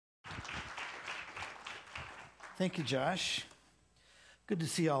Thank you, Josh. Good to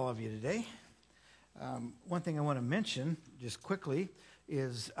see all of you today. One thing I want to mention just quickly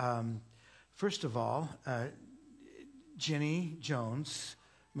is, first of all, Jenny Jones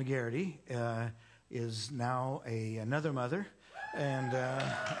McGarity is now another mother, and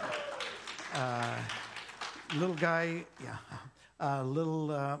little guy, I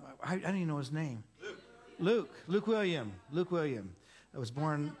don't even know his name. Luke William. He was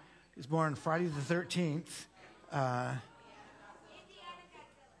born Friday the 13th. That's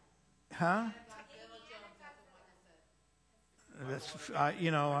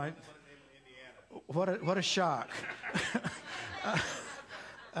what a shock.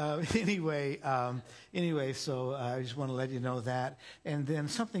 Anyway, so I just want to let you know that. And then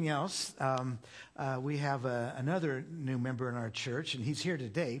something else, we have another new member in our church, and he's here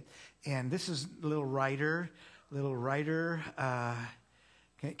today. And this is little Ryder.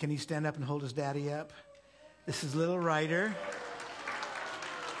 Can he stand up and hold his daddy up? This is little Ryder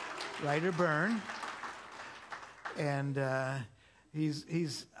Byrne. And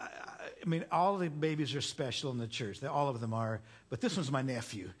he's I mean, all the babies are special in the church. All of them are. But this one's my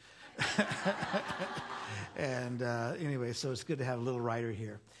nephew. And anyway, so it's good to have a little Ryder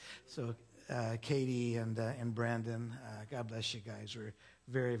here. So Katie and Brandon, God bless you guys. We're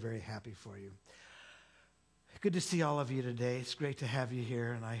very, very happy for you. Good to see all of you today. It's great to have you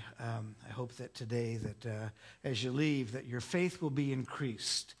here. And I hope that today, that as you leave, that your faith will be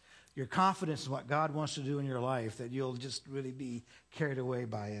increased. Your confidence in what God wants to do in your life, that you'll just really be carried away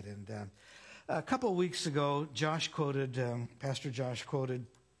by it. And a couple of weeks ago, Pastor Josh quoted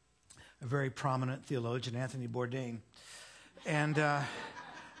a very prominent theologian, Anthony Bourdain. And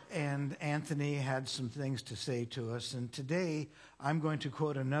Anthony had some things to say to us. And today, I'm going to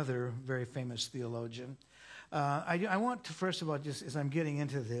quote another very famous theologian. I want to, first of all, just as I'm getting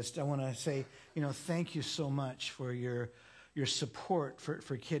into this, I want to say, thank you so much for your support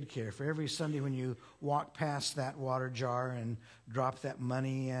for Kid Care. For every Sunday when you walk past that water jar and drop that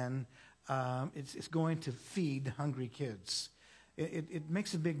money in, it's going to feed hungry kids. It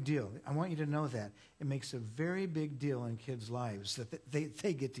makes a big deal. I want you to know that. It makes a very big deal in kids' lives that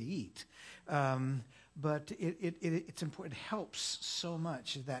they get to eat. But it's important. It helps so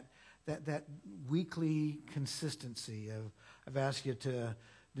much that weekly consistency of I've asked you to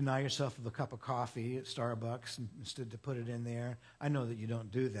deny yourself of a cup of coffee at Starbucks instead to put it in there. I know that you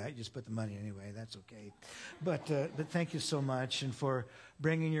don't do that. You just put the money anyway. That's okay. But thank you so much. And for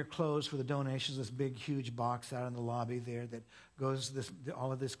bringing your clothes for the donations, this big, huge box out in the lobby there that goes,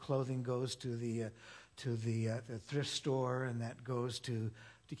 all of this clothing goes to the thrift store, and that goes to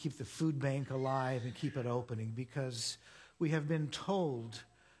keep the food bank alive and keep it opening, because we have been told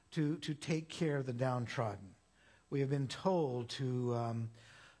to take care of the downtrodden. We have been told to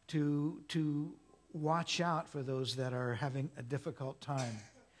watch out for those that are having a difficult time.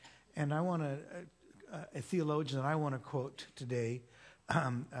 And I want a theologian that I want to quote today,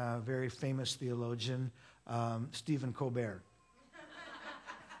 a very famous theologian, Stephen Colbert.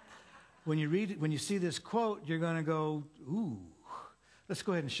 When you see this quote, you're going to go, ooh. Let's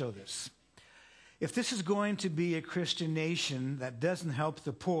go ahead and show this. If this is going to be a Christian nation that doesn't help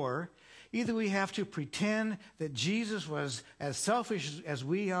the poor, either we have to pretend that Jesus was as selfish as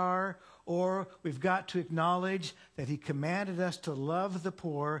we are, or we've got to acknowledge that he commanded us to love the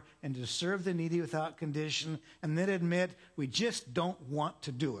poor and to serve the needy without condition, and then admit we just don't want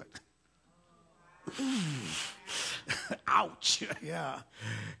to do it. Ouch. Yeah.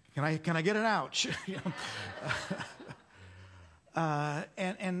 Can I get an ouch?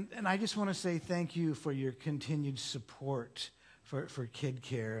 And I just want to say thank you for your continued support for Kid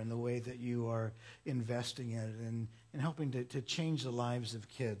Care and the way that you are investing in it and helping to change the lives of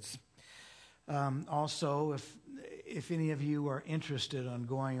kids. Also, if any of you are interested on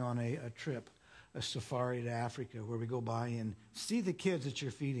going on a trip, a safari to Africa, where we go by and see the kids that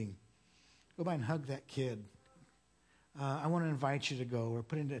you're feeding, go by and hug that kid. I want to invite you to go. We're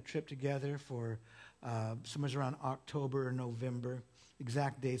putting a trip together for somewhere around October or November.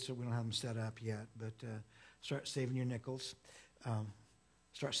 Exact dates that we don't have them set up yet, but start saving your nickels.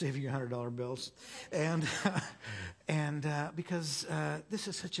 Start saving your $100 bills. And because this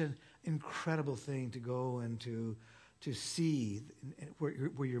is such an incredible thing to go and to see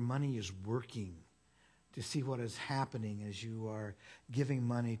where your money is working, to see what is happening as you are giving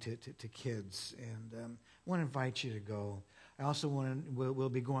money to kids. And I want to invite you to go. I also we'll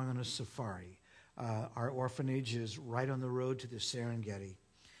be going on a safari. Our orphanage is right on the road to the Serengeti.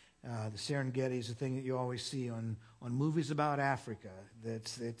 The Serengeti is the thing that you always see on movies about Africa.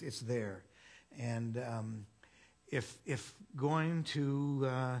 It's there. And if going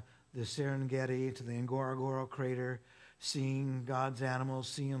to the Serengeti to the Ngorongoro crater, seeing God's animals,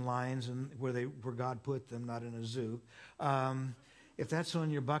 seeing lions, and where God put them, not in a zoo. If that's on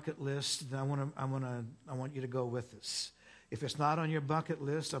your bucket list, then I want you to go with us. If it's not on your bucket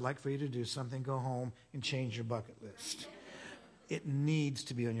list, I'd like for you to do something. Go home and change your bucket list. It needs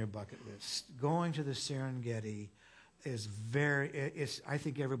to be on your bucket list. Going to the Serengeti is I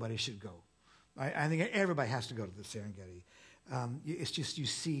think everybody should go. I think everybody has to go to the Serengeti. It's just you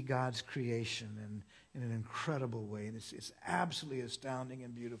see God's creation in an incredible way. And it's absolutely astounding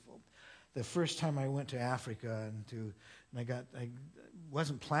and beautiful. The first time I went to Africa I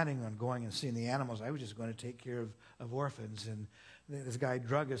wasn't planning on going and seeing the animals. I was just going to take care of orphans. And this guy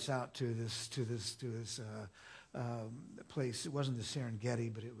drug us out to this place. It wasn't the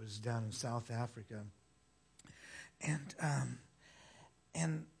Serengeti, but it was down in South Africa. And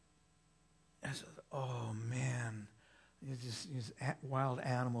I said, oh man, these wild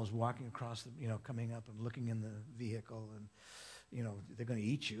animals walking across coming up and looking in the vehicle, and they're going to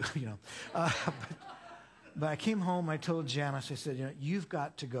eat you, But I came home. I told Janice, I said, you've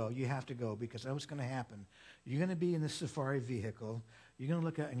got to go. You have to go, because that's what's going to happen. You're going to be in this safari vehicle. You're going to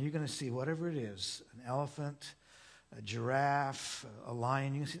look at and you're going to see whatever it is, an elephant, a giraffe, a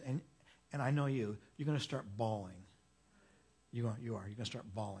lion. You can see, and I know you're going to start bawling. You're going to start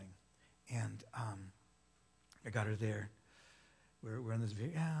bawling. And I got her there. We're in this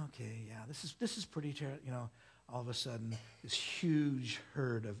vehicle. Yeah, okay, yeah. This is pretty terrible. All of a sudden, this huge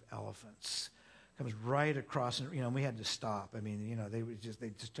herd of elephants comes right across, and we had to stop. I mean, they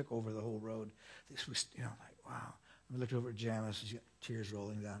just took over the whole road. This was, like, wow. We looked over at Janice, and she got tears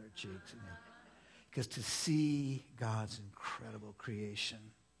rolling down her cheeks. Because to see God's incredible creation,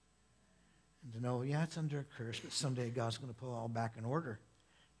 and to know, it's under a curse, but someday God's going to put it all back in order,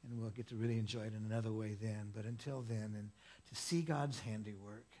 and we'll get to really enjoy it in another way then. But until then, and to see God's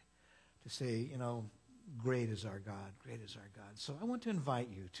handiwork, to say, great is our God, great is our God. So I want to invite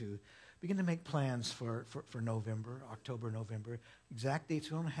you to begin to make plans for November, October, November. Exact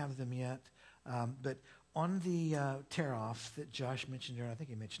dates, we don't have them yet. But on the tear-off that Josh mentioned earlier, I think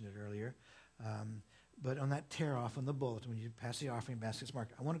he mentioned it earlier, but on that tear-off on the bulletin, when you pass the offering baskets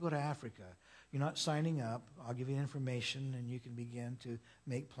marked, I want to go to Africa. You're not signing up. I'll give you information, and you can begin to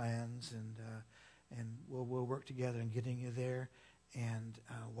make plans, and we'll work together in getting you there. And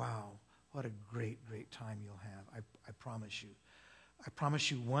wow, what a great, great time you'll have. I promise you. I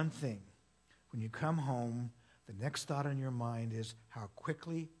promise you one thing. When you come home, the next thought in your mind is, how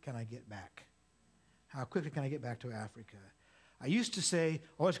quickly can I get back? How quickly can I get back to Africa? I used to say,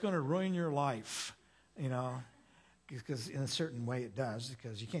 it's going to ruin your life, because in a certain way it does,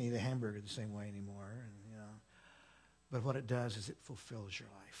 because you can't eat a hamburger the same way anymore. But what it does is it fulfills your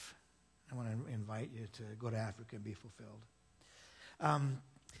life. I want to invite you to go to Africa and be fulfilled.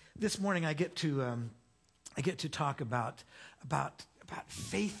 This morning I get to talk about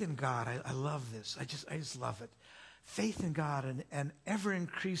faith in God. I love this. I just love it. Faith in God, and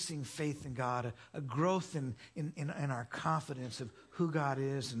ever-increasing faith in God, a growth in our confidence of who God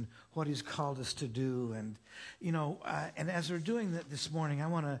is and what He's called us to do. And and as we're doing that this morning, I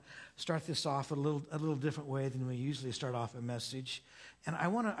want to start this off a little different way than we usually start off a message. And I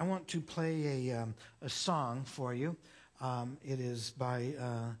want to play a song for you. It is by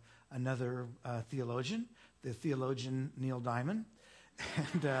another theologian, the theologian Neil Diamond,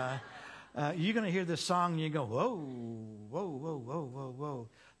 and. You're going to hear this song and you go, whoa, whoa, whoa, whoa, whoa, whoa.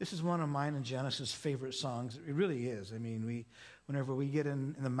 This is one of mine and Janice's favorite songs. It really is. I mean, whenever we get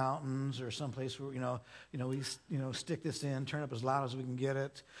in the mountains or someplace where, we stick this in, turn up as loud as we can get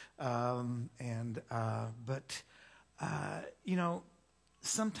it.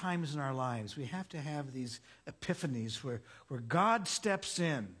 Sometimes in our lives we have to have these epiphanies where God steps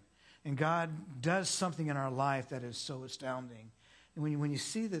in and God does something in our life that is so astounding. And when you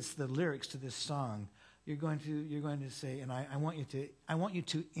see the lyrics to this song, you're going to say, and I want you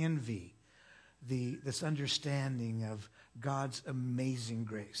to envy this understanding of God's amazing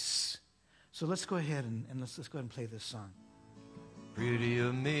grace. So let's go ahead and let's go ahead and play this song. Pretty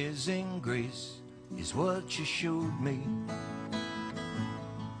amazing grace is what you showed me.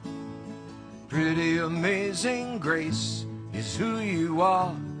 Pretty amazing grace is who you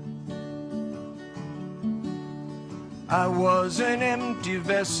are. I was an empty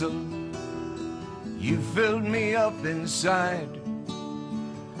vessel, you filled me up inside,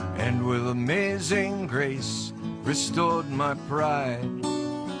 and with amazing grace restored my pride.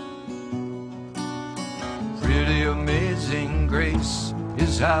 Pretty amazing grace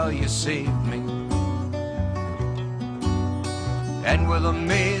is how you saved me, and with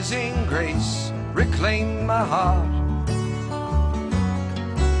amazing grace reclaimed my heart.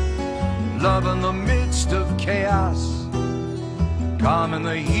 love in the midst of chaos, calm in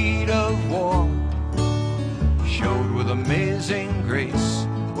the heat of war, showed with amazing grace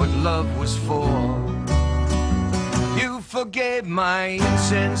what love was for. You forgave my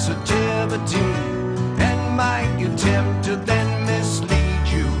insensitivity and my attempt to then mislead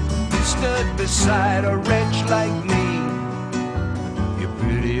you. You stood beside a wretch like me. Your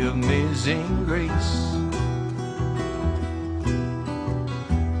pretty amazing grace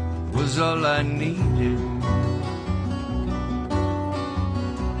was all I needed.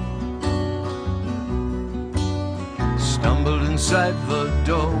 Stumbled inside the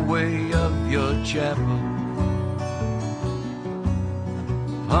doorway of your chapel,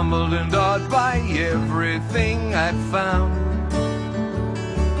 humbled and awed by everything I found.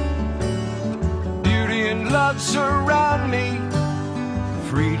 Beauty and love surround me,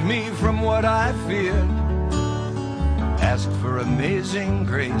 freed me from what I feared. Asked for amazing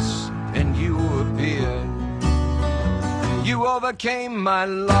grace and you appeared. You overcame my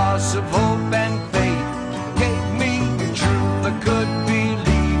loss of hope and faith, gave me the truth I could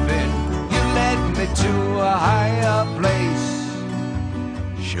believe in. You led me to a higher place,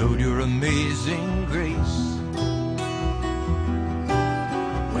 showed your amazing grace,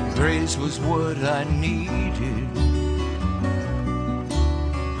 when grace was what I needed.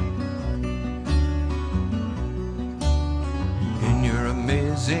 In your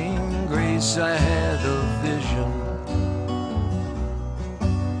amazing grace I had a vision.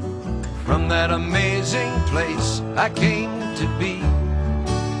 From that amazing place I came to be.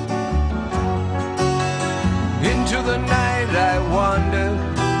 Into the night I wandered,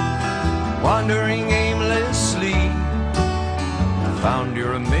 wandering aimlessly. I found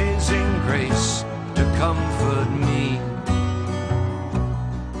your amazing grace to comfort me.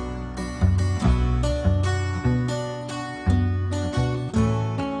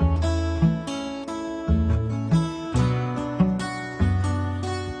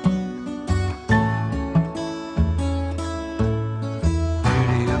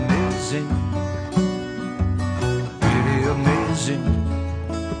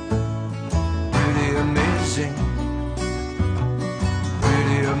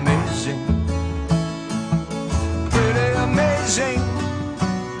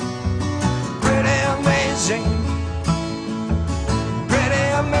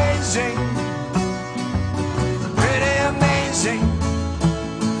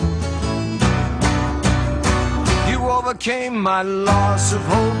 Overcame my loss of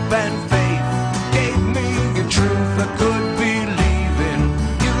hope and faith, gave me a truth I could believe in.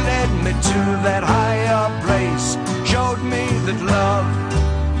 You led me to that higher place, showed me that love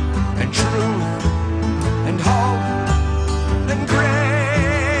and truth and hope and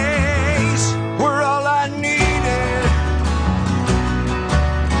grace were all I needed.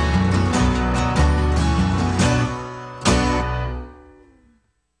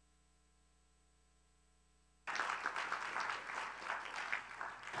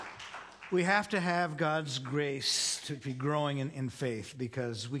 We have to have God's grace to be growing in faith,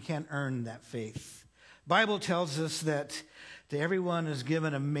 because we can't earn that faith. The Bible tells us that to everyone is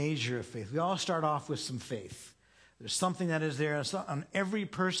given a measure of faith. We all start off with some faith. There's something that is there on every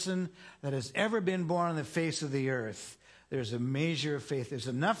person that has ever been born on the face of the earth. There's a measure of faith. There's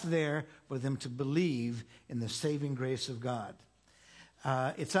enough there for them to believe in the saving grace of God.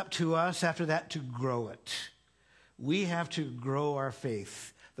 It's up to us after that to grow it. We have to grow our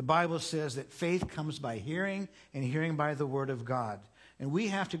faith. The Bible says that faith comes by hearing, and hearing by the word of God. And we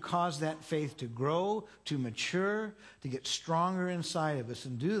have to cause that faith to grow, to mature, to get stronger inside of us,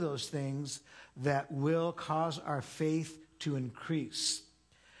 and do those things that will cause our faith to increase.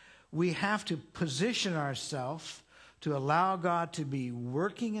 We have to position ourselves to allow God to be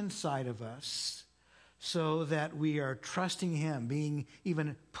working inside of us, so that we are trusting Him,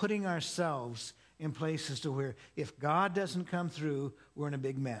 even putting ourselves in places to where if God doesn't come through, we're in a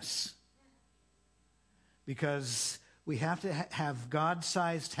big mess. Because we have to have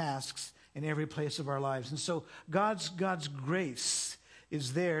God-sized tasks in every place of our lives. And so God's grace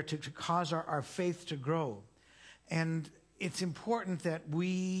is there to cause our faith to grow. And it's important that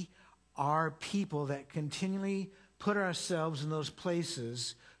we are people that continually put ourselves in those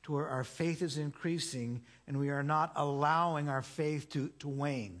places to where our faith is increasing, and we are not allowing our faith to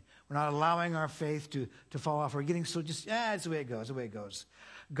wane. We're not allowing our faith to fall off. We're getting so just, it's the way it goes, the way it goes.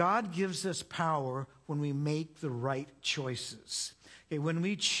 God gives us power when we make the right choices. Okay, when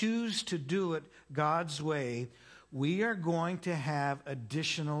we choose to do it God's way, we are going to have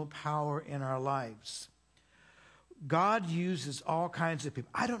additional power in our lives. God uses all kinds of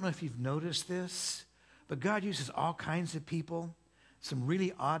people. I don't know if you've noticed this, but God uses all kinds of people, some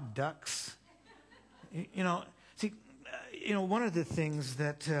really odd ducks. One of the things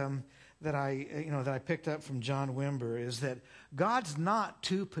that I picked up from John Wimber is that God's not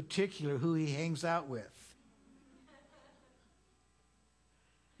too particular who he hangs out with.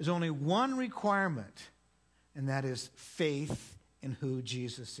 There's only one requirement, and that is faith in who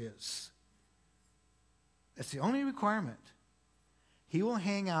Jesus is. That's the only requirement. He will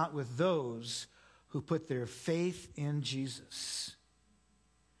hang out with those who put their faith in Jesus.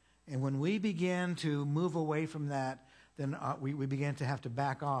 And when we begin to move away from that, then we begin to have to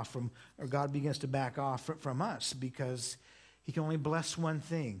back off or God begins to back off from us, because he can only bless one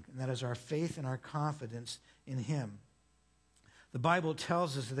thing, and that is our faith and our confidence in him. The Bible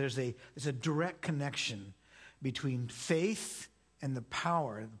tells us that there's a direct connection between faith and the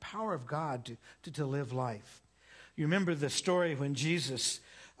power of God to live life. You remember the story when Jesus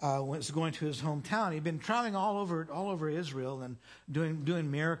was going to his hometown. He'd been traveling all over Israel and doing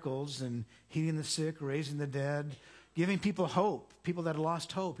miracles and healing the sick, raising the dead, giving people hope, people that had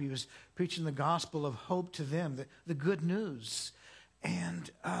lost hope. He was preaching the gospel of hope to them, the good news. And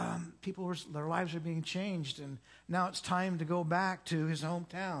their lives are being changed, and now it's time to go back to his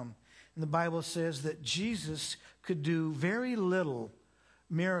hometown. And the Bible says that Jesus could do very little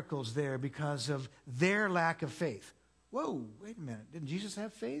miracles there because of their lack of faith. Whoa, wait a minute. Didn't Jesus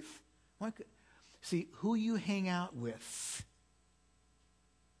have faith? See, who you hang out with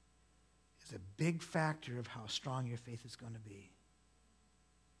is a big factor of how strong your faith is going to be.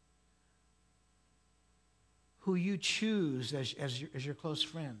 Who you choose as your close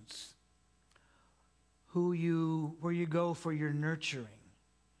friends, where you go for your nurturing,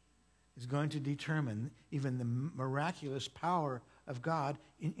 is going to determine even the miraculous power of God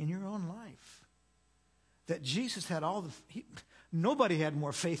in your own life. That Jesus had nobody had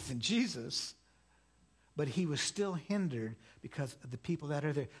more faith than Jesus, but he was still hindered because of the people that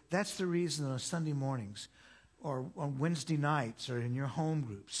are there. That's the reason on Sunday mornings or on Wednesday nights or in your home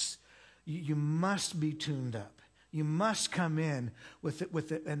groups, you must be tuned up. You must come in with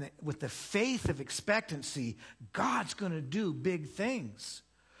the faith of expectancy. God's going to do big things.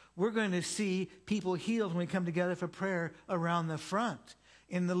 We're going to see people healed when we come together for prayer around the front.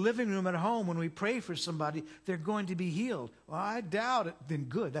 In the living room at home, when we pray for somebody, they're going to be healed. Well, I doubt it. Then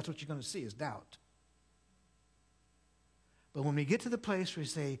good. That's what you're going to see is doubt. But when we get to the place where we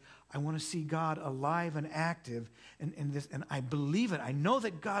say, I want to see God alive and active, and I believe it. I know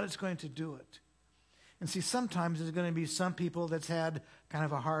that God is going to do it. And see, sometimes there's going to be some people that's had kind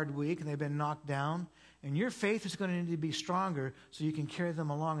of a hard week and they've been knocked down. And your faith is going to need to be stronger so you can carry them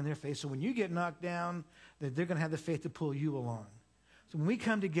along in their faith. So when you get knocked down, that they're going to have the faith to pull you along. So when we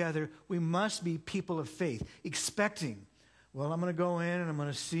come together, we must be people of faith, expecting. Well, I'm going to go in and I'm going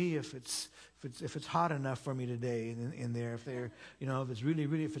to see if it's hot enough for me today in there. If it's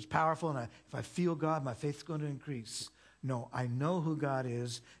really, if it's powerful, and if I feel God, my faith is going to increase. No, I know who God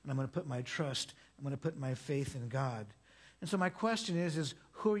is, and I'm going to put my trust, I'm going to put my faith in God. And so my question is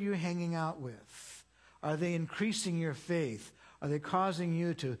who are you hanging out with? Are they increasing your faith? Are they causing you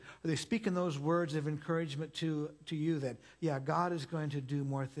are they speaking those words of encouragement to you that, yeah, God is going to do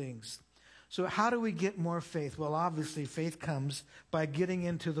more things? So how do we get more faith? Well, obviously, faith comes by getting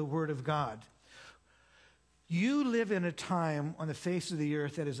into the Word of God. You live in a time on the face of the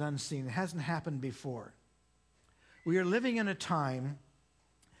earth that is unseen. It hasn't happened before. We are living in a time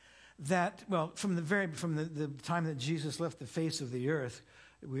that, well, from the time that Jesus left the face of the earth,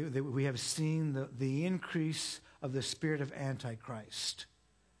 we have seen the increase of the spirit of Antichrist.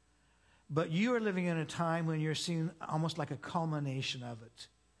 But you are living in a time when you're seeing almost like a culmination of it.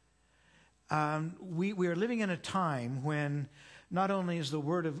 We are living in a time when not only is the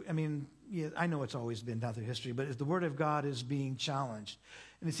Word of, I know it's always been down through history, but the Word of God is being challenged.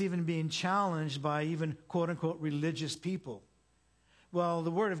 And it's even being challenged by even quote-unquote religious people. Well,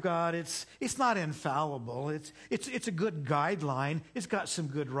 the Word of God, it's not infallible. It's a good guideline. It's got some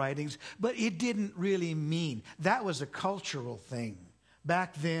good writings, but it didn't really mean. That was a cultural thing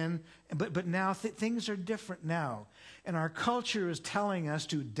back then, but now things are different now. And our culture is telling us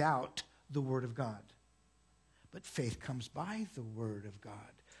to doubt the Word of God. But faith comes by the Word of God.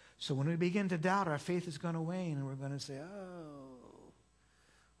 So when we begin to doubt, our faith is going to wane, and we're going to say, oh,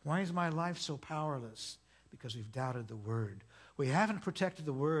 why is my life so powerless? Because we've doubted the Word. We haven't protected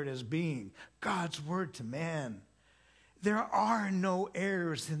the Word as being God's Word to man. There are no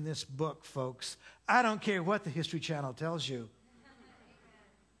errors in this book, folks. I don't care what the History Channel tells you.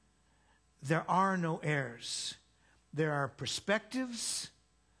 There are no errors. There are perspectives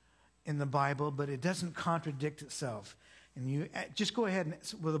in the Bible, but it doesn't contradict itself. And you just go ahead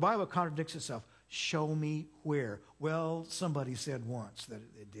and, well, the Bible contradicts itself. Show me where. Well, somebody said once that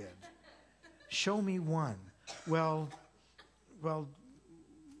it did. Show me one. Well,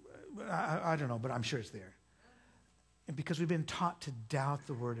 I don't know, but I'm sure it's there. And because we've been taught to doubt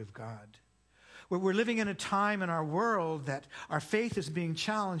the Word of God. We're living in a time in our world that our faith is being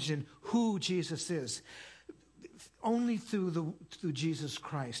challenged in who Jesus is. Only through Jesus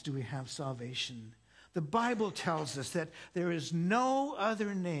Christ do we have salvation. The Bible tells us that there is no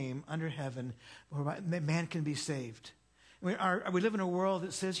other name under heaven where man can be saved. We live in a world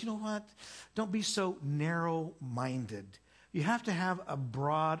that says, you know what? Don't be so narrow-minded. You have to have a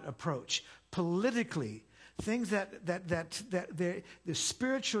broad approach. Politically, things that the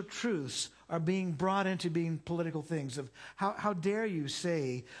spiritual truths are being brought into being political things. Of how dare you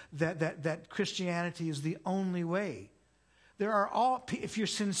say that Christianity is the only way? If you're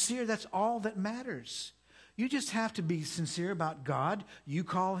sincere, that's all that matters. You just have to be sincere about God. You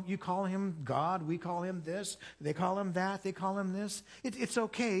call him God. We call him this. They call him that. They call him this. It's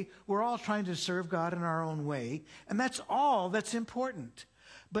okay. We're all trying to serve God in our own way. And that's all that's important.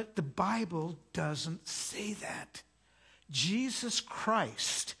 But the Bible doesn't say that. Jesus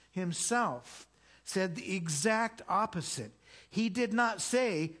Christ himself said the exact opposite. He did not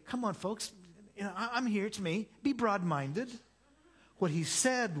say, come on, folks, I'm here, it's me. Be broad-minded. What he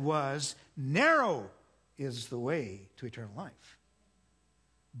said was, narrow is the way to eternal life.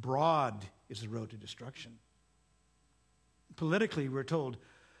 Broad is the road to destruction. Politically, we're told,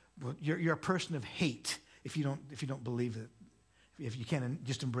 well, you're a person of hate if you don't believe it, if you can't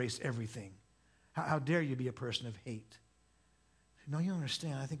just embrace everything. How dare you be a person of hate? No, you don't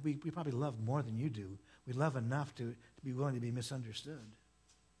understand. I think we probably love more than you do. We love enough to be willing to be misunderstood.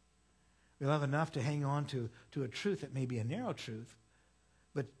 We love enough to hang on to a truth that may be a narrow truth.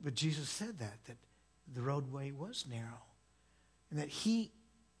 But Jesus said that the roadway was narrow. And that he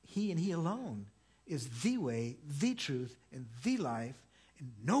and he alone is the way, the truth, and the life.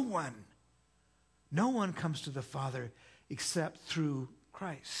 And no one comes to the Father except through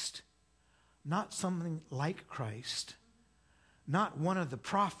Christ. Not something like Christ. Not one of the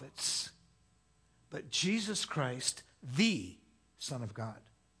prophets. But Jesus Christ, the Son of God,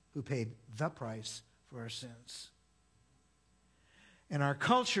 who paid the price for our sins. And our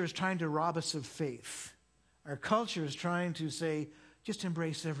culture is trying to rob us of faith. Our culture is trying to say, just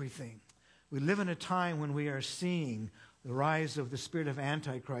embrace everything. We live in a time when we are seeing the rise of the spirit of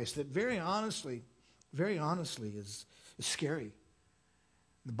Antichrist that very honestly is scary.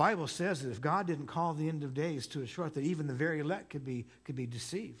 The Bible says that if God didn't call the end of days to a short, that even the very elect could be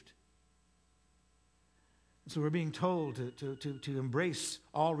deceived. So we're being told to embrace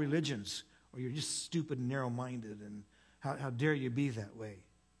all religions, or you're just stupid and narrow-minded, and how dare you be that way?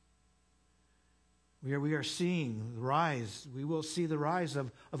 We are seeing the rise. We will see the rise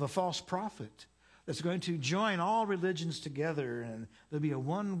of a false prophet that's going to join all religions together, and there'll be a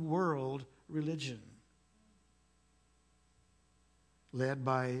one-world religion led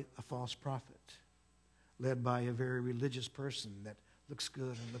by a false prophet, led by a very religious person that looks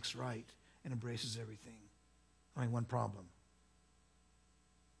good and looks right and embraces everything. Only one problem.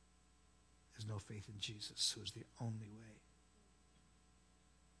 There's no faith in Jesus, who is the only way.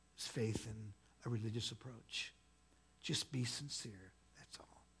 It's faith in a religious approach. Just be sincere. That's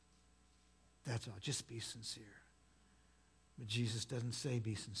all. That's all. Just be sincere. But Jesus doesn't say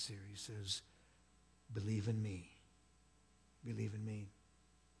be sincere. He says, believe in me. Believe in me.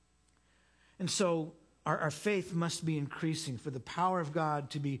 And so our faith must be increasing. For the power of God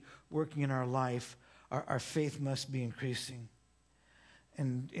to be working in our life, our faith must be increasing.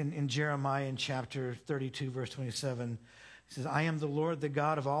 And in Jeremiah in chapter 32, verse 27, it says, I am the Lord, the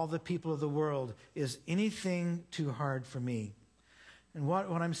God of all the people of the world. Is anything too hard for me? And what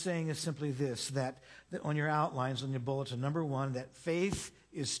I'm saying is simply this, that on your outlines, on your bulletin, number one, that faith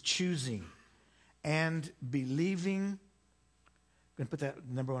is choosing and believing. I'm going to put that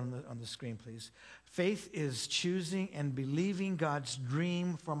number one on the screen, please. Faith is choosing and believing God's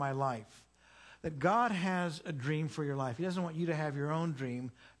dream for my life. That God has a dream for your life. He doesn't want you to have your own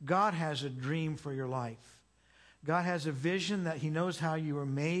dream. God has a dream for your life. God has a vision that he knows how you were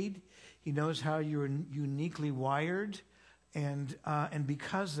made. He knows how you were uniquely wired. And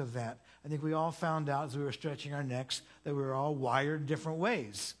because of that, I think we all found out as we were stretching our necks that we were all wired different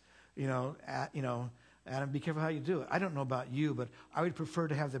ways. Adam, be careful how you do it. I don't know about you, but I would prefer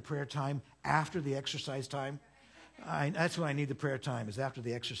to have the prayer time after the exercise time. That's when I need the prayer time, is after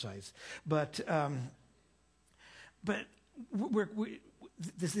the exercise. But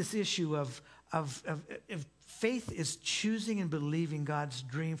this issue of faith is choosing and believing God's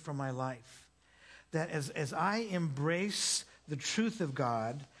dream for my life. That as I embrace the truth of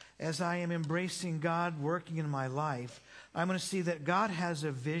God, as I am embracing God working in my life, I'm going to see that God has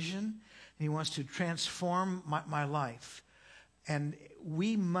a vision, He wants to transform my life. And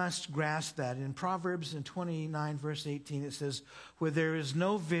we must grasp that. In Proverbs 29, verse 18, it says, where there is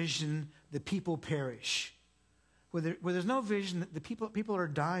no vision, the people perish. Where there's no vision, the people are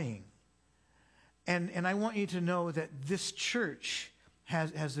dying. And I want you to know that this church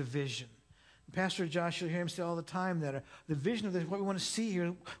has a vision. Pastor Josh, you'll hear him say all the time that the vision of this, what we want to see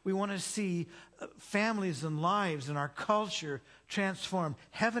here, we want to see families and lives and our culture transformed.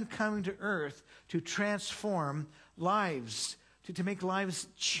 Heaven coming to earth to transform lives, to make lives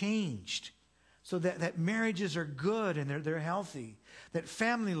changed. So that marriages are good and they're healthy. That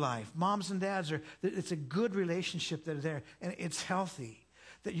family life, moms and dads, it's a good relationship that are there and it's healthy.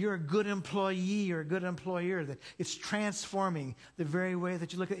 That you're a good employee or a good employer, that it's transforming the very way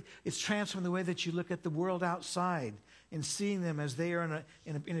that you look at it. It's transforming the way that you look at the world outside and seeing them as they are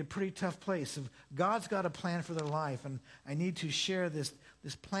in a pretty tough place. God's got a plan for their life, and I need to share this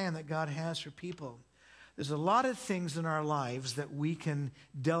plan that God has for people. There's a lot of things in our lives that we can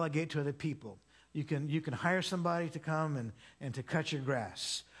delegate to other people. You can hire somebody to come and to cut your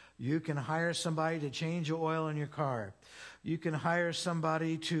grass. You can hire somebody to change the oil in your car. You can hire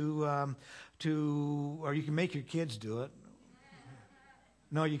somebody or you can make your kids do it.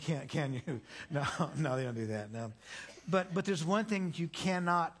 No, you can't, can you? No, they don't do that. No, but there's one thing you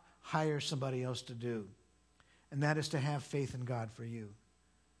cannot hire somebody else to do, and that is to have faith in God for you.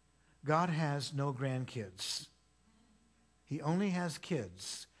 God has no grandkids. He only has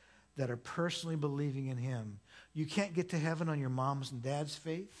kids that are personally believing in Him. You can't get to heaven on your mom's and dad's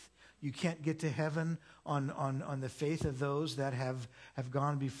faith. You can't get to heaven on the faith of those that have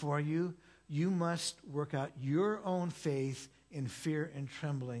gone before you. You must work out your own faith in fear and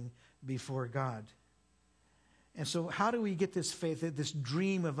trembling before God. And so how do we get this faith, this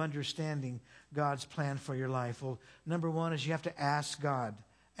dream of understanding God's plan for your life? Well, number one is you have to ask God.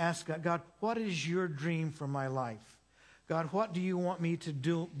 Ask God, God, what is your dream for my life? God, what do you want me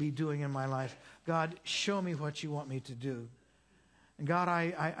to be doing in my life? God, show me what you want me to do. And God,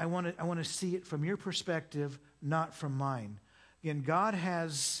 I want to see it from your perspective, not from mine. Again, God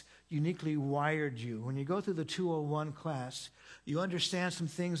has uniquely wired you. When you go through the 201 class, you understand some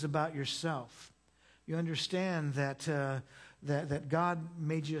things about yourself. You understand that God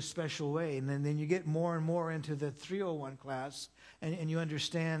made you a special way. And then you get more and more into the 301 class, and you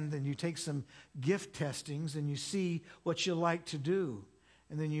understand, and you take some gift testings, and you see what you like to do.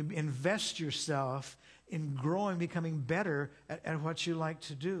 And then you invest yourself in growing, becoming better at what you like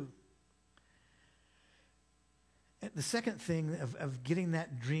to do. And the second thing of getting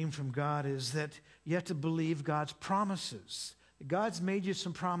that dream from God is that you have to believe God's promises. God's made you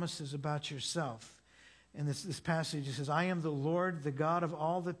some promises about yourself. And this passage, it says, I am the Lord, the God of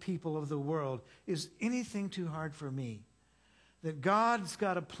all the people of the world. Is anything too hard for me? That God's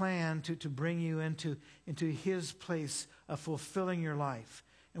got a plan to bring you into His place of fulfilling your life.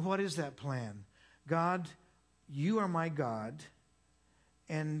 And what is that plan? God, you are my God,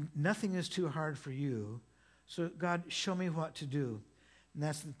 and nothing is too hard for you. So God, show me what to do. And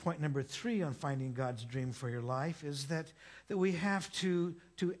that's the point number 3 on finding God's dream for your life, is that we have to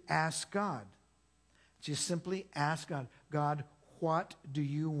ask God. Just simply ask God, God, what do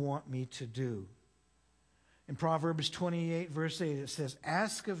you want me to do? In Proverbs 28, verse 8, it says,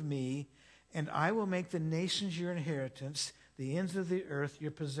 ask of me, and I will make the nations your inheritance, the ends of the earth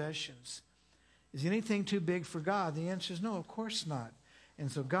your possessions. Is anything too big for God? The answer is no, of course not.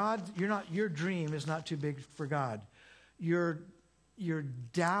 And so God, your dream is not too big for God. Your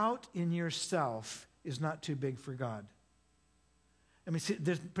doubt in yourself is not too big for God. I mean, see,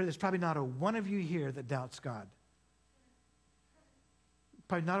 there's probably not a one of you here that doubts God.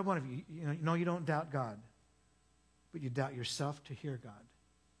 Probably not a one of you. You don't doubt God, but you doubt yourself to hear God.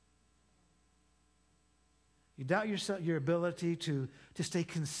 You doubt yourself, your ability to stay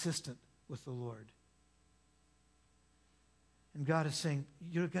consistent with the Lord. And God is saying,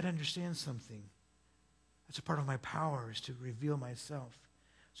 you've got to understand something. That's a part of my power, is to reveal myself.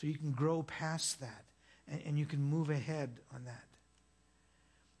 So you can grow past that, and you can move ahead on that.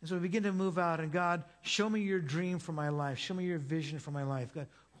 And so we begin to move out, and God, show me your dream for my life. Show me your vision for my life. God,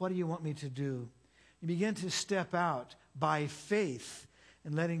 what do you want me to do? You begin to step out by faith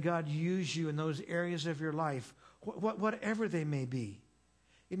and letting God use you in those areas of your life, whatever they may be.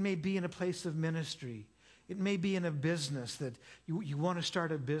 It may be in a place of ministry. It may be in a business that you want to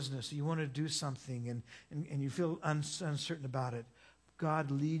start a business. You want to do something, and you feel uncertain about it.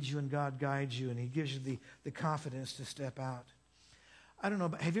 God leads you and God guides you, and He gives you the confidence to step out. I don't know,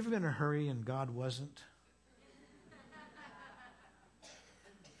 but have you ever been in a hurry and God wasn't?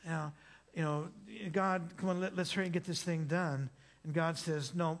 God, come on, let's hurry and get this thing done. And God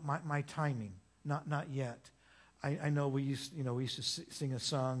says, no, my timing, not yet. I know we used to sing a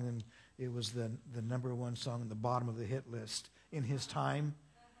song, and it was the number one song on the bottom of the hit list. In His time,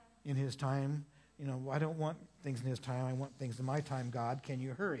 I don't want things in His time. I want things in my time. God, can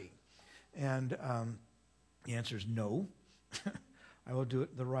you hurry? And the answer is no. I will do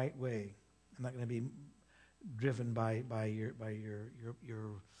it the right way. I'm not going to be driven by your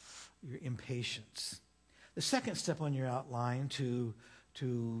impatience. The second step on your outline to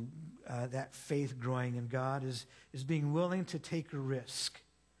that faith growing in God is being willing to take a risk.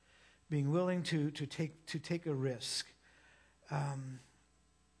 Being willing to take a risk.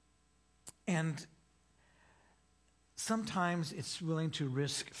 And sometimes it's willing to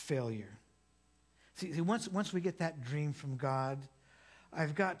risk failure. See, once we get that dream from God,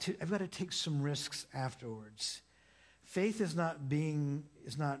 I've got to take some risks afterwards. Faith is not being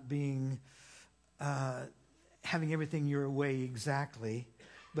having everything your way exactly,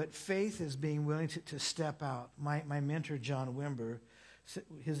 but faith is being willing to step out. My mentor, John Wimber,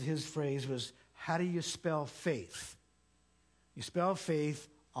 his phrase was, how do you spell faith? You spell faith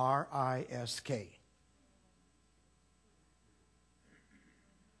R-I-S-K.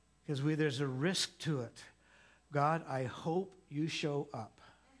 Because there's a risk to it. God, I hope you show up.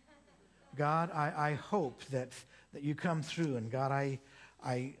 God, I hope that you come through. And God,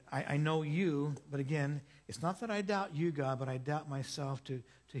 I know you, but again, it's not that I doubt you, God, but I doubt myself to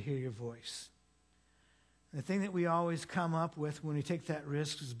hear your voice. And the thing that we always come up with when we take that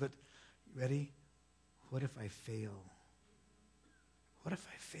risk is, but, ready? What if I fail? What if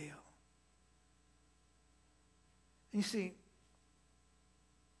I fail? And you see,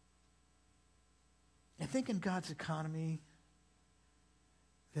 I think in God's economy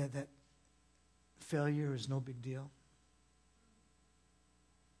that failure is no big deal.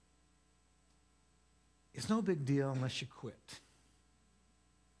 It's no big deal unless you quit.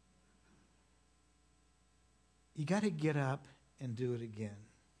 You got to get up and do it again.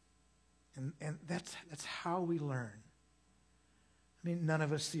 And that's how we learn. I mean, none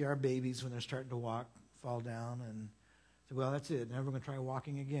of us see our babies when they're starting to walk, fall down, and say, well, that's it. Never going to try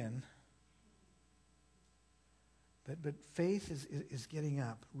walking again. But faith is getting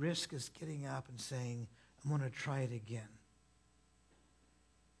up. Risk is getting up and saying, I'm going to try it again.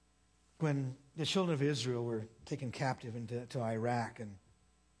 When the children of Israel were taken captive into Iraq, and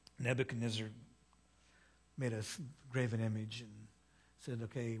Nebuchadnezzar made a graven image and said,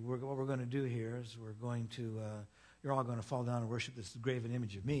 okay, what we're going to do here is you're all going to fall down and worship this graven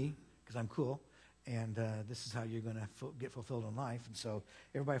image of me, because I'm cool, and this is how you're going to get fulfilled in life. And so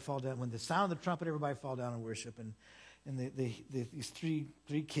everybody fall down. When the sound of the trumpet, everybody fall down and worship. And these three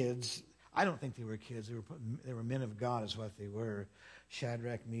kids, I don't think they were kids. They were men of God is what they were.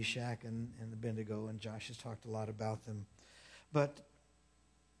 Shadrach, Meshach, and Abednego, and Josh has talked a lot about them. But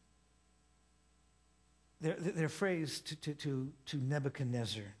their phrase to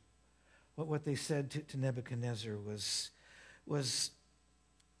Nebuchadnezzar, what they said to Nebuchadnezzar was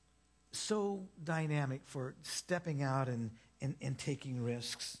so dynamic for stepping out and taking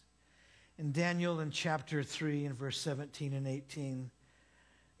risks. In Daniel in chapter 3 and verse 17 and 18,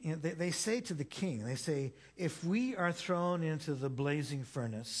 they say to the king, they say, if we are thrown into the blazing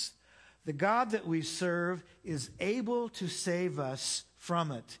furnace, the God that we serve is able to save us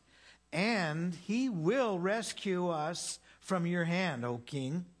from it, and he will rescue us from your hand, O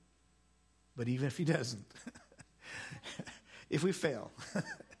king. But even if he doesn't, if we fail,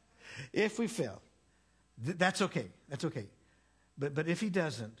 that's okay. That's okay. But if he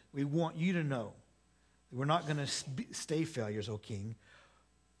doesn't, we want you to know that we're not going to stay failures, O king.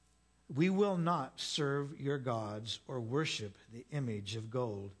 We will not serve your gods or worship the image of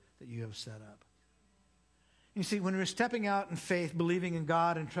gold that you have set up. You see, when we're stepping out in faith, believing in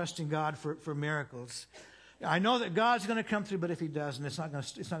God and trusting God for miracles, I know that God's going to come through, but if he doesn't, it's not going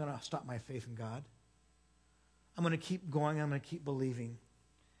to stop my faith in God. I'm going to keep going. I'm going to keep believing.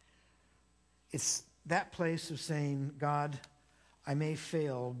 It's that place of saying, God, I may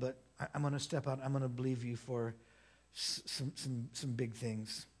fail, but I'm going to step out. I'm going to believe you for some big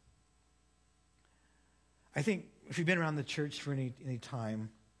things. I think if you've been around the church for any time,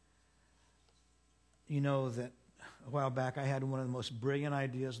 you know that a while back I had one of the most brilliant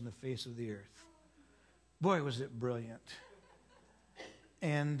ideas on the face of the earth. Boy, was it brilliant.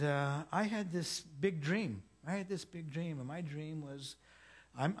 And I had this big dream. And my dream was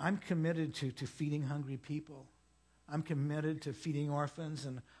I'm committed to feeding hungry people. I'm committed to feeding orphans,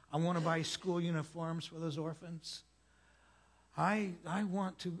 and I want to buy school uniforms for those orphans. I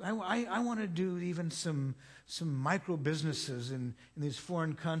want to do even some micro businesses in these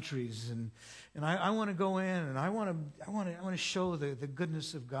foreign countries, and I want to go in and I want to show the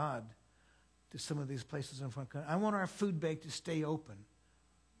goodness of God to some of these places in foreign countries. I want our food bank to stay open.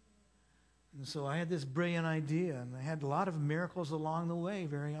 And so I had this brilliant idea, and I had a lot of miracles along the way,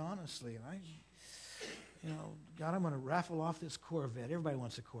 very honestly. And God, I'm going to raffle off this Corvette. Everybody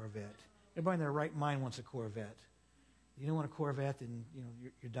wants a Corvette. Everybody in their right mind wants a Corvette. You don't want a Corvette, then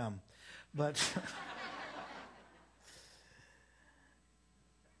you're dumb. But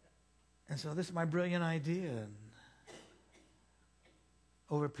and so this is my brilliant idea. And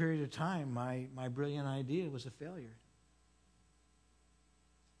over a period of time, my brilliant idea was a failure.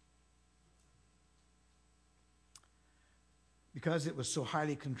 Because it was so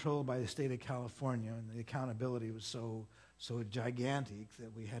highly controlled by the state of California, and the accountability was so gigantic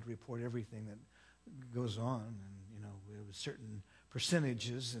that we had to report everything that goes on, and there was certain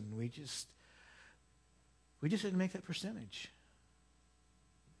percentages, and we just didn't make that percentage.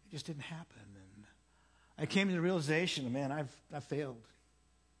 It just didn't happen, and I came to the realization, man, I've failed.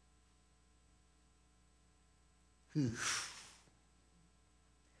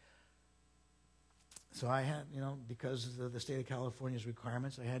 So I had, because of the state of California's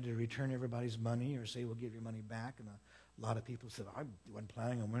requirements, I had to return everybody's money or say, we'll give your money back. And a lot of people said, I wasn't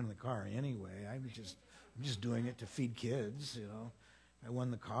planning on winning the car anyway. I'm just doing it to feed kids, If I won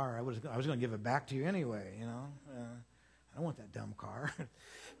the car, I was going to give it back to you anyway, I don't want that dumb car.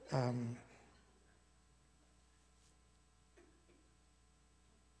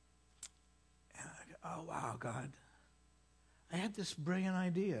 Oh, wow, God. I had this brilliant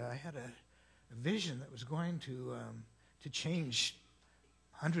idea. I had a vision that was going to change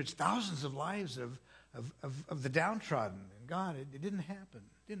hundreds, thousands of lives of the downtrodden. And God, it didn't happen.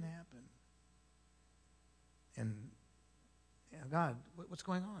 It didn't happen. And God, what's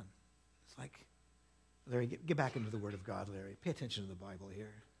going on? It's like, Larry, get back into the Word of God, Larry. Pay attention to the Bible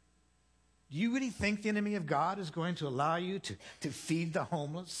here. Do you really think the enemy of God is going to allow you to feed the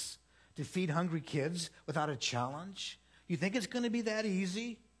homeless, to feed hungry kids without a challenge? You think it's going to be that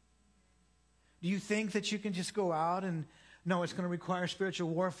easy? Do you think that you can just go out and, no, it's going to require spiritual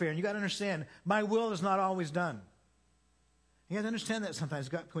warfare? And you got to understand, my will is not always done. You got to understand that sometimes,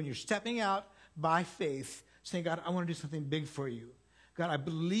 God, when you're stepping out by faith, saying, God, I want to do something big for you. God, I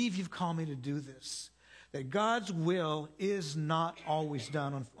believe you've called me to do this. That God's will is not always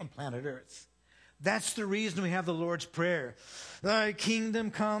done on planet Earth. That's the reason we have the Lord's Prayer. Thy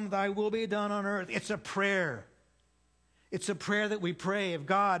kingdom come, thy will be done on earth. It's a prayer. It's a prayer that we pray of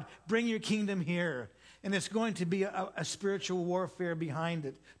God, bring your kingdom here. And it's going to be a spiritual warfare behind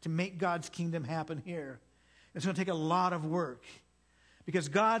it to make God's kingdom happen here. It's going to take a lot of work. Because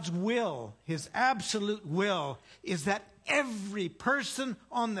God's will, his absolute will, is that every person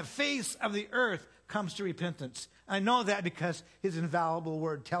on the face of the earth comes to repentance. I know that because his infallible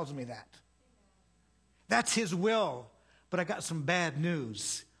word tells me that. That's his will. But I got some bad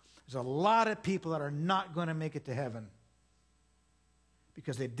news. There's a lot of people that are not going to make it to heaven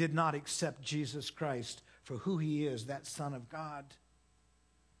because they did not accept Jesus Christ for who he is, that Son of God.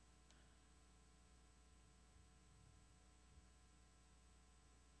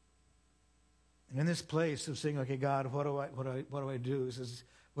 And in this place of saying, okay, God, what do I do? He says,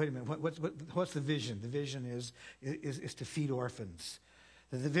 wait a minute, what's the vision? The vision is to feed orphans.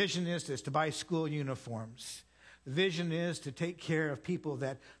 The vision is to buy school uniforms. The vision is to take care of people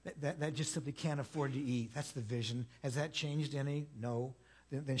that just simply can't afford to eat. That's the vision. Has that changed any? No.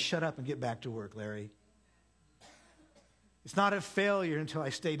 Then shut up and get back to work, Larry. It's not a failure until I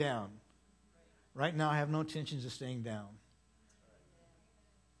stay down. Right now, I have no intentions of staying down.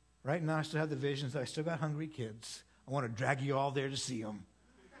 Right now, I still have the visions. I still got hungry kids. I want to drag you all there to see them.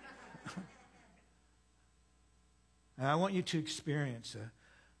 And I want you to experience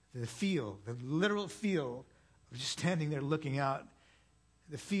the feel, the literal feel of just standing there looking out,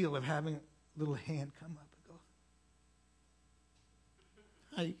 the feel of having a little hand come up and go,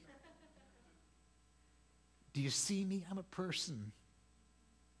 hi. Do you see me? I'm a person.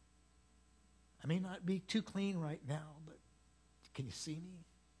 I may not be too clean right now, but can you see me?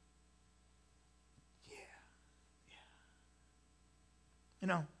 Yeah. You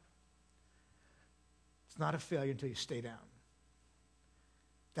know, it's not a failure until you stay down.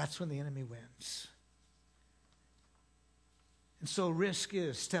 That's when the enemy wins. And so risk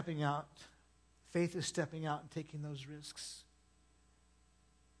is stepping out. Faith is stepping out and taking those risks.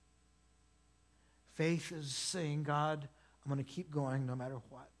 Faith is saying, God, I'm going to keep going no matter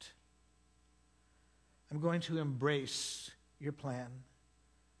what. I'm going to embrace your plan.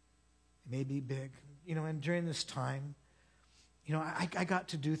 It may be big. You know, and during this time, I got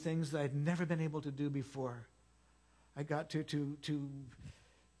to do things that I'd never been able to do before. I got to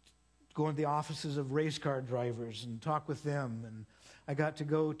go into the offices of race car drivers and talk with them. And I got to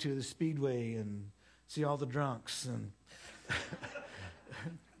go to the Speedway and see all the drunks and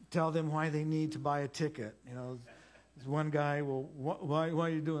tell them why they need to buy a ticket. There's one guy, well, why are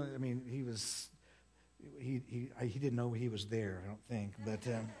you doing it? I mean, he didn't know he was there, I don't think. But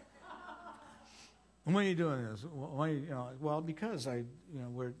why are you doing this? Well, because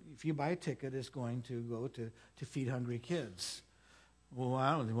if you buy a ticket, it's going to go to feed hungry kids. Well,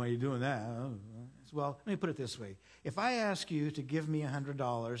 I don't know why you're doing that. Well, let me put it this way. If I ask you to give me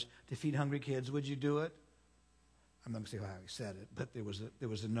 $100 to feed hungry kids, would you do it? I'm not going to say how he said it, but there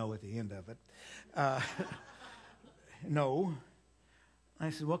was a no at the end of it. No. I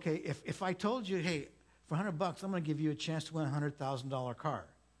said, well, okay, if I told you, hey, for $100, I'm going to give you a chance to win a $100,000 car,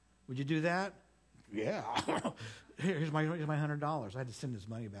 would you do that? Yeah. Here's my $100. I had to send his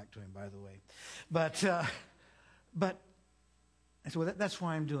money back to him, by the way. But I said, well, that's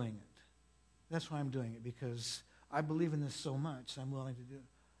why I'm doing it. That's why I'm doing it, because I believe in this so much, I'm willing to do it.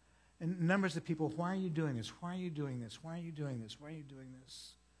 And numbers of people, why are you doing this? Why are you doing this? Why are you doing this? Why are you doing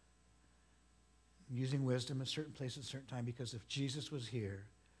this? I'm using wisdom at certain places at a certain time, because if Jesus was here,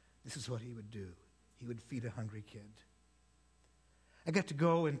 this is what he would do. He would feed a hungry kid. I got to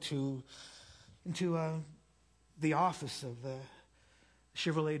go into the office of the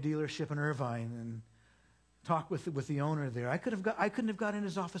Chevrolet dealership in Irvine and talk with the owner there. I couldn't have got in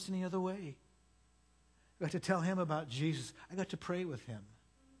his office any other way. I got to tell him about Jesus. I got to pray with him.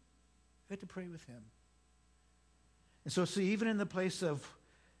 And so, see, even in the place of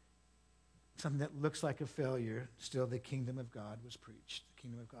something that looks like a failure, still the kingdom of God was preached. The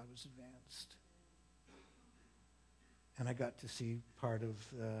kingdom of God was advanced. And I got to see part of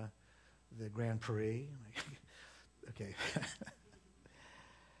the Grand Prix. Okay.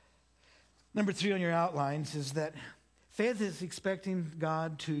 Number 3 on your outlines is that faith is expecting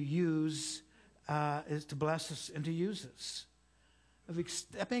God to use, is to bless us and to use us. Of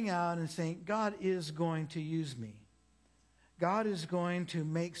stepping out and saying, God is going to use me. God is going to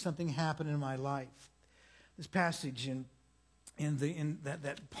make something happen in my life. This passage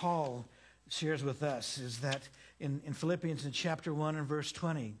that Paul shares with us is that in Philippians in chapter 1 and verse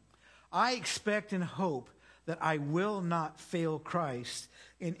 20, I expect and hope that I will not fail Christ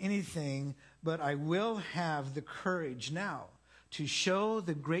in anything, but I will have the courage now to show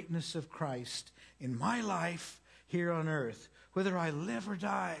the greatness of Christ in my life here on earth, whether I live or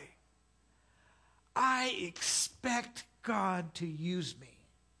die. I expect God to use me.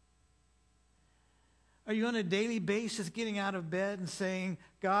 Are you on a daily basis getting out of bed and saying,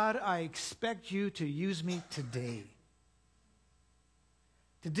 God, I expect you to use me today?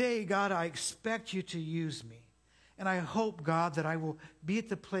 Today, God, I expect you to use me. And I hope, God, that I will be at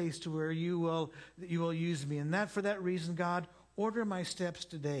the place to where you will use me. And for that reason, God, order my steps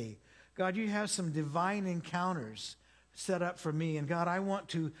today. God, you have some divine encounters set up for me. And God, I want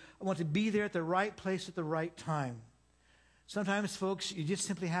to be there at the right place at the right time. Sometimes, folks, you just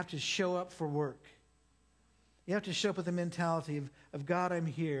simply have to show up for work. You have to show up with the mentality of God, I'm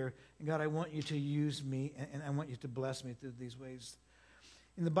here, and God, I want you to use me, and I want you to bless me through these ways.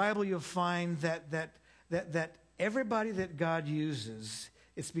 In the Bible, you'll find that everybody that God uses,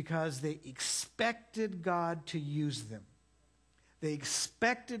 it's because they expected God to use them. They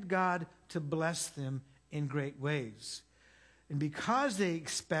expected God to bless them in great ways. And because they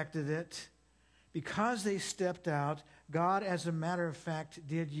expected it, because they stepped out, God, as a matter of fact,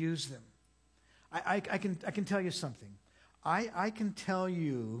 did use them. I can tell you something. I can tell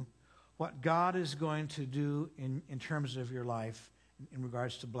you what God is going to do in terms of your life in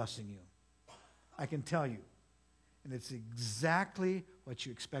regards to blessing you. I can tell you. And it's exactly what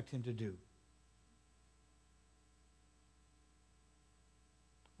you expect him to do.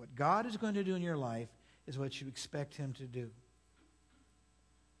 What God is going to do in your life is what you expect him to do.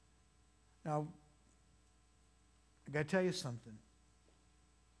 Now, I got to tell you something.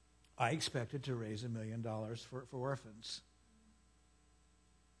 I expected to raise $1 million for orphans.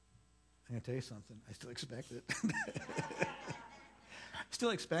 I'm going to tell you something. I still expect it. Still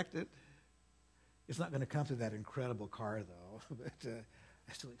expect it. It's not going to come through that incredible car, though. But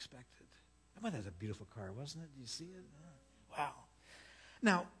I still expect it. I mean, that was a beautiful car, wasn't it? Did you see it? Wow.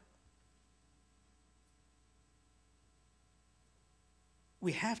 Now,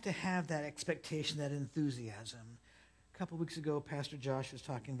 we have to have that expectation, that enthusiasm. A couple weeks ago, Pastor Josh was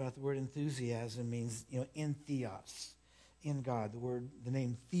talking about the word enthusiasm means, in theos, in God. The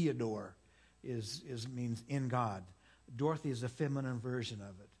name Theodore means in God. Dorothy is a feminine version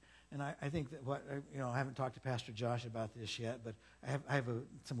of it. And I think that I haven't talked to Pastor Josh about this yet, but I have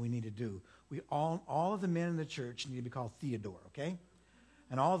something we need to do. All of the men in the church need to be called Theodore, okay?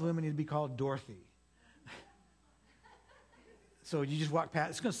 And all of the women need to be called Dorothy. So you just walk past.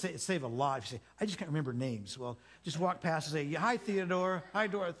 It's going to save a lot if you say, I just can't remember names. Well, just walk past and say, hi, Theodore. Hi,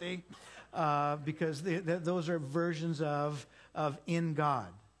 Dorothy. Because those are versions of in God,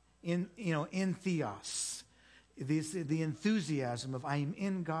 in theos. The enthusiasm of I'm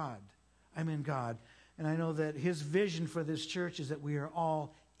in God. I'm in God. And I know that his vision for this church is that we are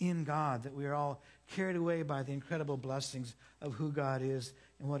all in God, that we are all carried away by the incredible blessings of who God is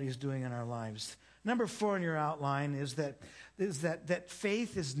and what he's doing in our lives. Number 4 in your outline is that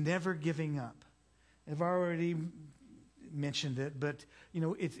faith is never giving up. I've already mentioned it, but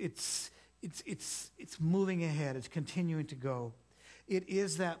it's moving ahead. It's continuing to go. It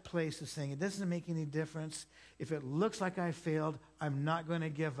is that place of saying it doesn't make any difference. If it looks like I failed, I'm not going to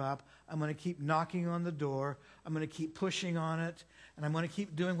give up. I'm going to keep knocking on the door. I'm going to keep pushing on it. And I'm going to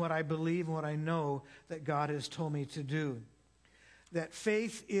keep doing what I believe and what I know that God has told me to do. That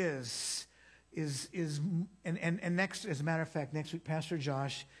faith is next, as a matter of fact, next week, Pastor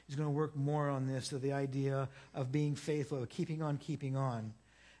Josh is going to work more on this, so the idea of being faithful, of keeping on.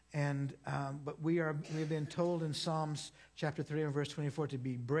 And but we've been told in Psalms chapter 3 and verse 24 to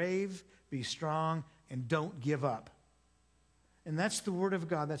be brave, be strong, and don't give up. And that's the word of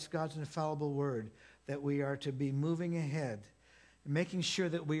God. That's God's infallible word, that we are to be moving ahead, making sure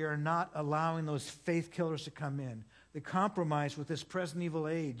that we are not allowing those faith killers to come in. The compromise with this present evil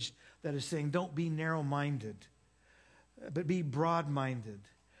age that is saying don't be narrow-minded, but be broad-minded.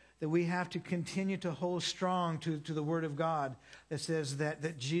 That we have to continue to hold strong to the Word of God that says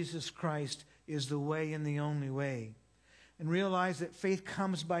that Jesus Christ is the way and the only way. And realize that faith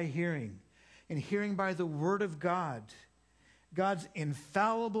comes by hearing, and hearing by the Word of God. God's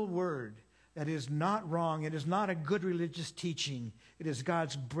infallible Word that is not wrong. It is not a good religious teaching. It is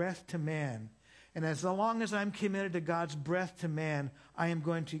God's breath to man. And as long as I'm committed to God's breath to man, I am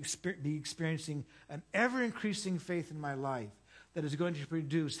going to be experiencing an ever-increasing faith in my life that is going to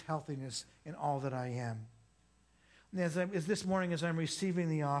produce healthiness in all that I am. And as this morning, as I'm receiving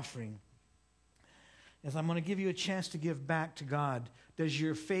the offering, as I'm going to give you a chance to give back to God, does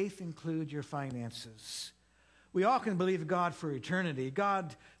your faith include your finances? We all can believe God for eternity.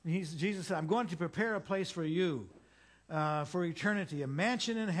 Jesus said, I'm going to prepare a place for you for eternity, a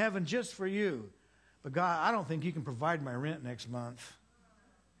mansion in heaven just for you. But God, I don't think you can provide my rent next month.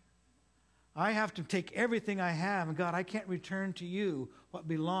 I have to take everything I have, and God, I can't return to you what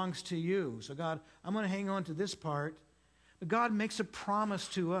belongs to you. So God, I'm going to hang on to this part. But God makes a promise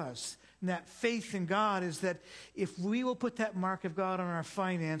to us, and that faith in God is that if we will put that mark of God on our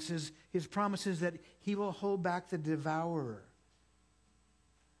finances, his promise is that he will hold back the devourer.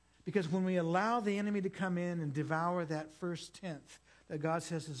 Because when we allow the enemy to come in and devour that first tenth that God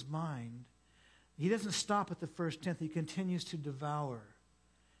says is mine, he doesn't stop at the first tenth. He continues to devour.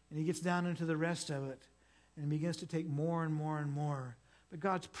 And he gets down into the rest of it and begins to take more and more and more. But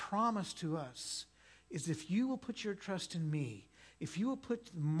God's promise to us is if you will put your trust in me, if you will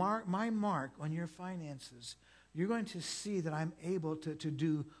put my mark on your finances, you're going to see that I'm able to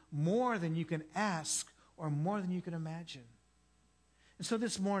do more than you can ask or more than you can imagine. And so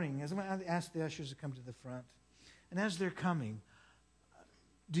this morning, as I'm going to ask the ushers to come to the front, and as they're coming,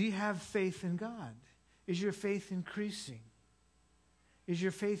 do you have faith in God? Is your faith increasing? Is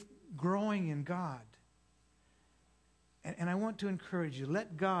your faith growing in God? And I want to encourage you,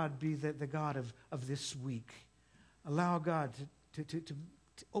 let God be the God of this week. Allow God to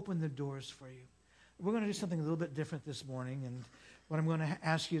open the doors for you. We're going to do something a little bit different this morning, and what I'm going to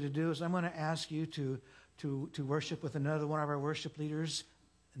ask you to do is I'm going to ask you to worship with another one of our worship leaders,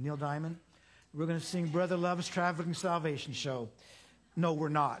 Neil Diamond. We're going to sing Brother Love's Traveling Salvation Show. No, we're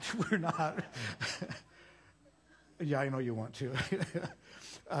not. We're not. Yeah, I know you want to.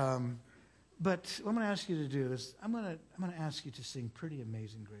 But what I'm going to ask you to do is I'm going to ask you to sing Pretty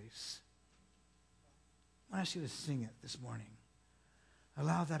Amazing Grace. I'm going to ask you to sing it this morning.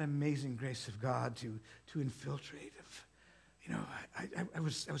 Allow that amazing grace of God to infiltrate. I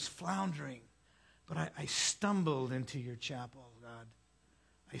was floundering, but I stumbled into your chapel, God.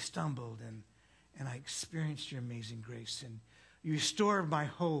 I stumbled and I experienced your amazing grace, and you restored my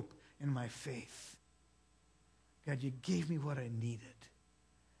hope and my faith. God, you gave me what I needed.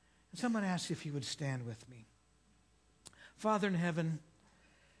 And so I'm going to ask you if you would stand with me. Father in heaven,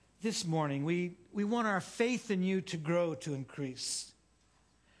 this morning we want our faith in you to grow, to increase.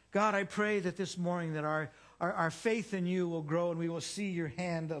 God, I pray that this morning that our faith in you will grow and we will see your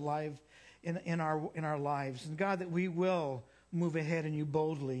hand alive in our lives. And God, that we will move ahead in you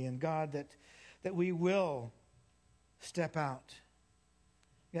boldly. And God, that we will step out.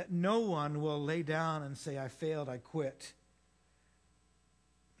 That no one will lay down and say, I failed, I quit.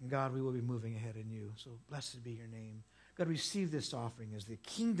 And God, we will be moving ahead in you. So blessed be your name. God, receive this offering as the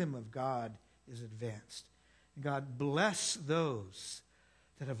kingdom of God is advanced. And God, bless those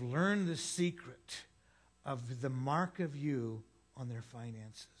that have learned the secret of the mark of you on their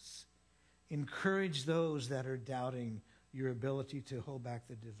finances. Encourage those that are doubting your ability to hold back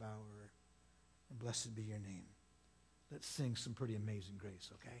the devourer. And blessed be your name. Let's sing some Pretty Amazing Grace,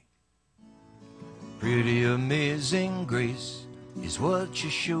 okay? Pretty amazing grace is what you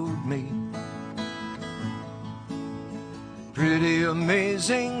showed me. Pretty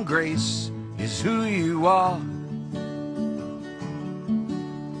amazing grace is who you are.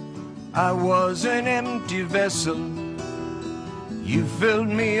 I was an empty vessel. You filled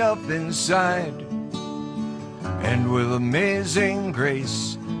me up inside, and with amazing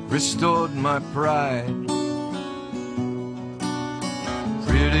grace restored my pride.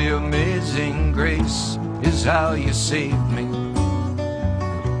 Pretty amazing grace is how you saved me,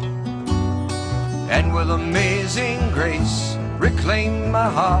 and with amazing grace reclaimed my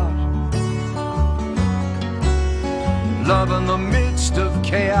heart. Love in the midst of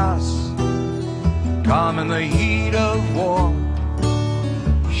chaos, calm in the heat of war,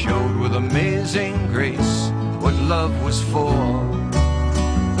 showed with amazing grace what love was for.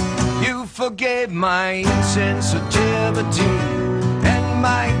 You forgave my insensitivity and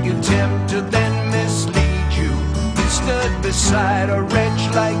my attempt to then mislead you. You stood beside a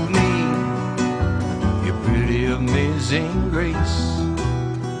wretch like me. Your pretty amazing grace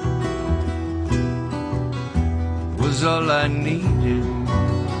was all I needed.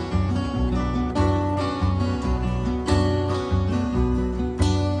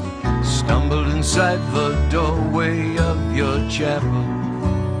 Stumbled inside the doorway of your chapel,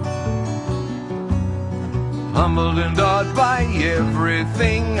 humbled and awed by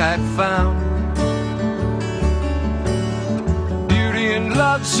everything I'd found. Beauty and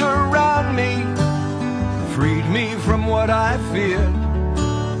love surround me, freed me from what I feared.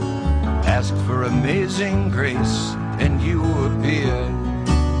 Asked for amazing grace and you appeared.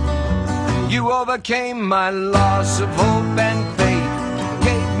 You overcame my loss of hope and faith,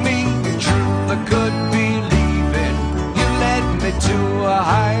 gave me a truth I could believe in. You led me to a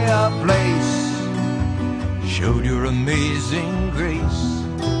higher place, showed your amazing grace,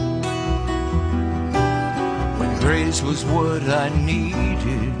 when grace was what I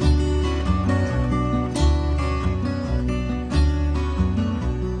needed.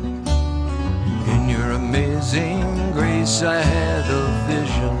 In your amazing grace I had a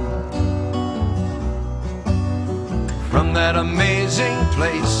vision. From that amazing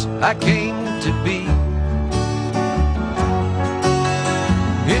place I came to be.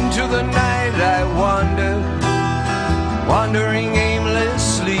 Into the night I wandered, wandering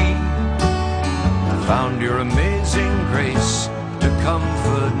aimlessly. I found your amazing grace to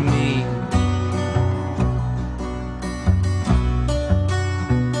comfort me.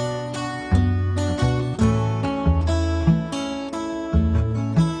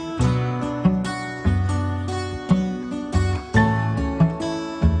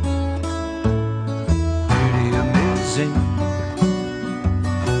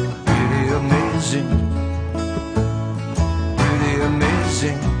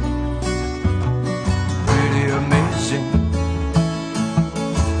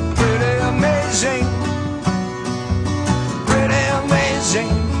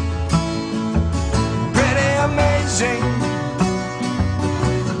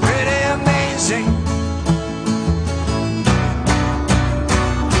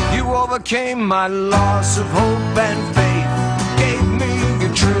 Overcame my loss of hope and faith,